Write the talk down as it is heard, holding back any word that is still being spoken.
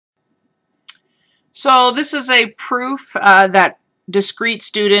So this is a proof that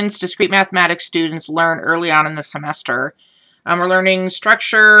discrete mathematics students learn early on in the semester. We're learning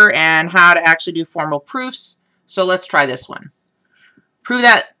structure and how to actually do formal proofs. So let's try this one. Prove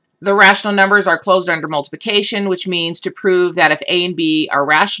that the rational numbers are closed under multiplication, which means to prove that if A and B are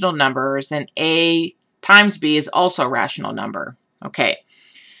rational numbers, then A times B is also a rational number. Okay,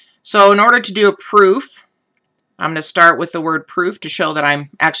 so in order to do a proof, I'm going to start with the word proof to show that I'm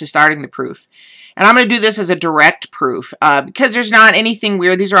actually starting the proof. And I'm going to do this as a direct proof because there's not anything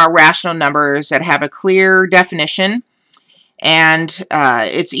weird. These are all rational numbers that have a clear definition, and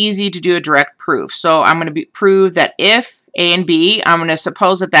it's easy to do a direct proof. So I'm going to prove that if A and B, I'm going to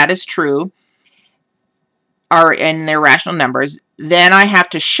suppose that that is true, are in their rational numbers, then I have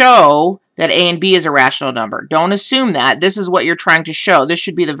to show that A and B is a rational number. Don't assume that. This is what you're trying to show. This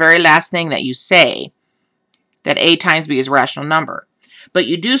should be the very last thing that you say, that A times B is a rational number. But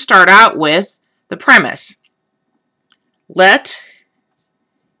you do start out with the premise. Let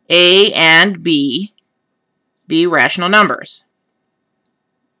A and B be rational numbers.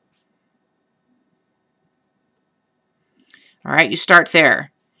 All right, you start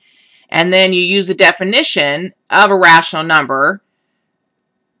there. And then you use a definition of a rational number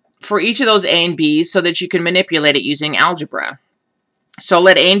for each of those A and B so that you can manipulate it using algebra. So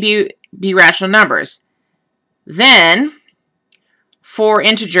let A and B be rational numbers. Then, for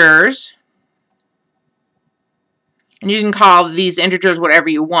integers, and you can call these integers whatever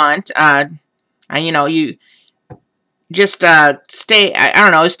you want. You just stay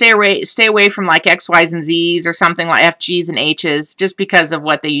away from like X, Y's, and Z's or something like F, G's, and H's just because of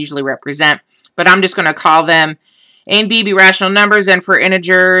what they usually represent. But I'm just going to call them A and B be rational numbers, and for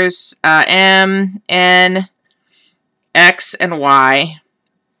integers, M, N, X, and Y,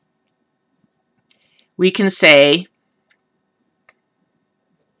 we can say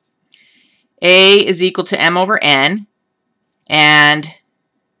A is equal to M over N, and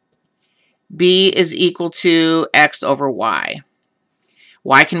B is equal to X over Y.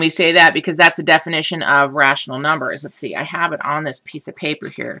 Why can we say that? Because that's a definition of rational numbers. Let's see, I have it on this piece of paper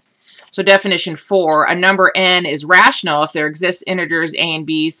here. So definition 4, a number n is rational if there exists integers A and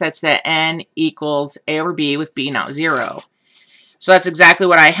B such that n equals A over B with B not 0. So that's exactly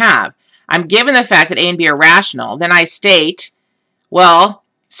what I have. I'm given the fact that A and B are rational. Then I state, well,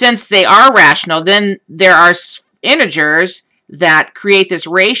 since they are rational, then there are integers that create this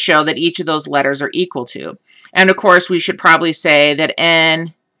ratio that each of those letters are equal to. And of course, we should probably say that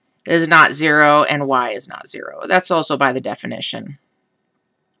n is not 0 and y is not 0. That's also by the definition.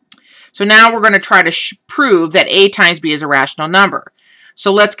 So now we're going to try to prove that A times B is a rational number.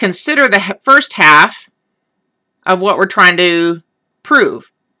 So let's consider the first half of what we're trying to prove.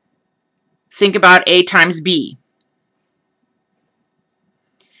 Think about A times B.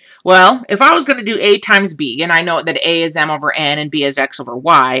 Well, if I was going to do A times B, and I know that A is M over N and B is X over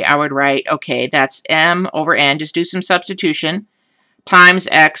Y, I would write, okay, that's M over N, just do some substitution, times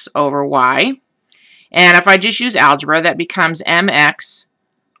X over Y. And if I just use algebra, that becomes MX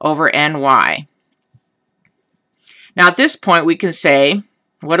over NY. Now at this point, we can say,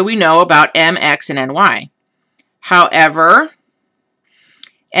 what do we know about MX and NY? However,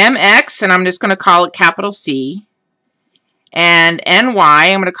 MX, and I'm just going to call it capital C, and NY,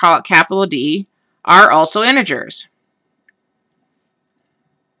 I'm going to call it capital D, are also integers.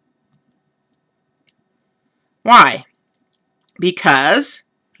 Why? Because,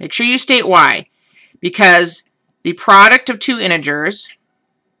 make sure you state why, because the product of two integers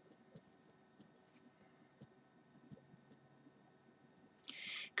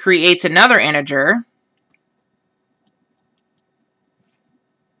creates another integer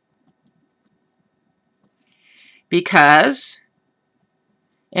because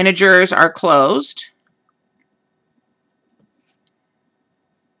integers are closed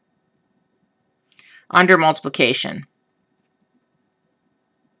under multiplication.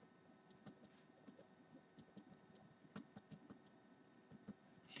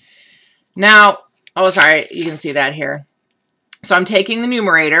 Now, oh, sorry, you can see that here. So I'm taking the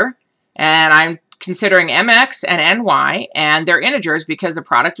numerator and I'm considering MX and NY, and they're integers because the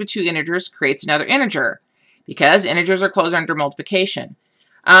product of two integers creates another integer, because integers are closed under multiplication.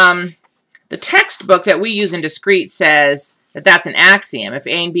 The textbook that we use in Discrete says that that's an axiom. If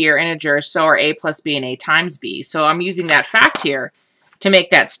A and B are integers, so are A plus B and A times B. So I'm using that fact here to make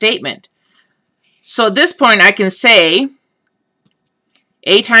that statement. So at this point, I can say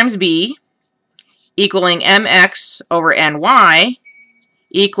A times B equaling MX over NY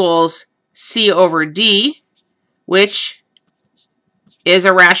equals C over D, which is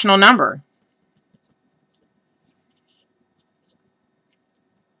a rational number.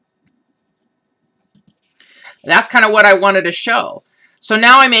 That's kind of what I wanted to show. So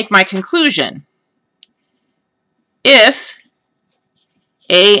now I make my conclusion. If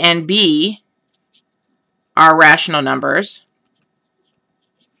A and B are rational numbers,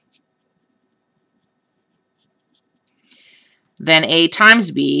 then A times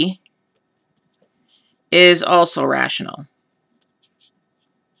B is also rational.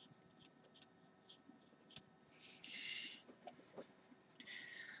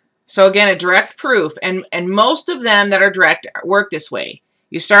 So again, a direct proof, and most of them that are direct work this way.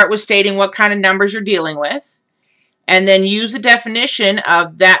 You start with stating what kind of numbers you're dealing with, and then use the definition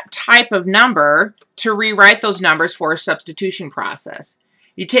of that type of number to rewrite those numbers for a substitution process.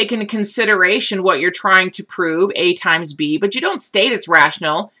 You take into consideration what you're trying to prove, A times B, but you don't state it's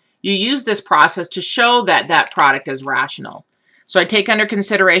rational. You use this process to show that that product is rational. So I take under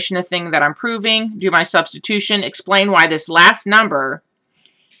consideration the thing that I'm proving, do my substitution, explain why this last number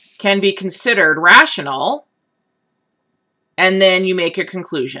can be considered rational, and then you make your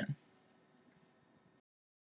conclusion.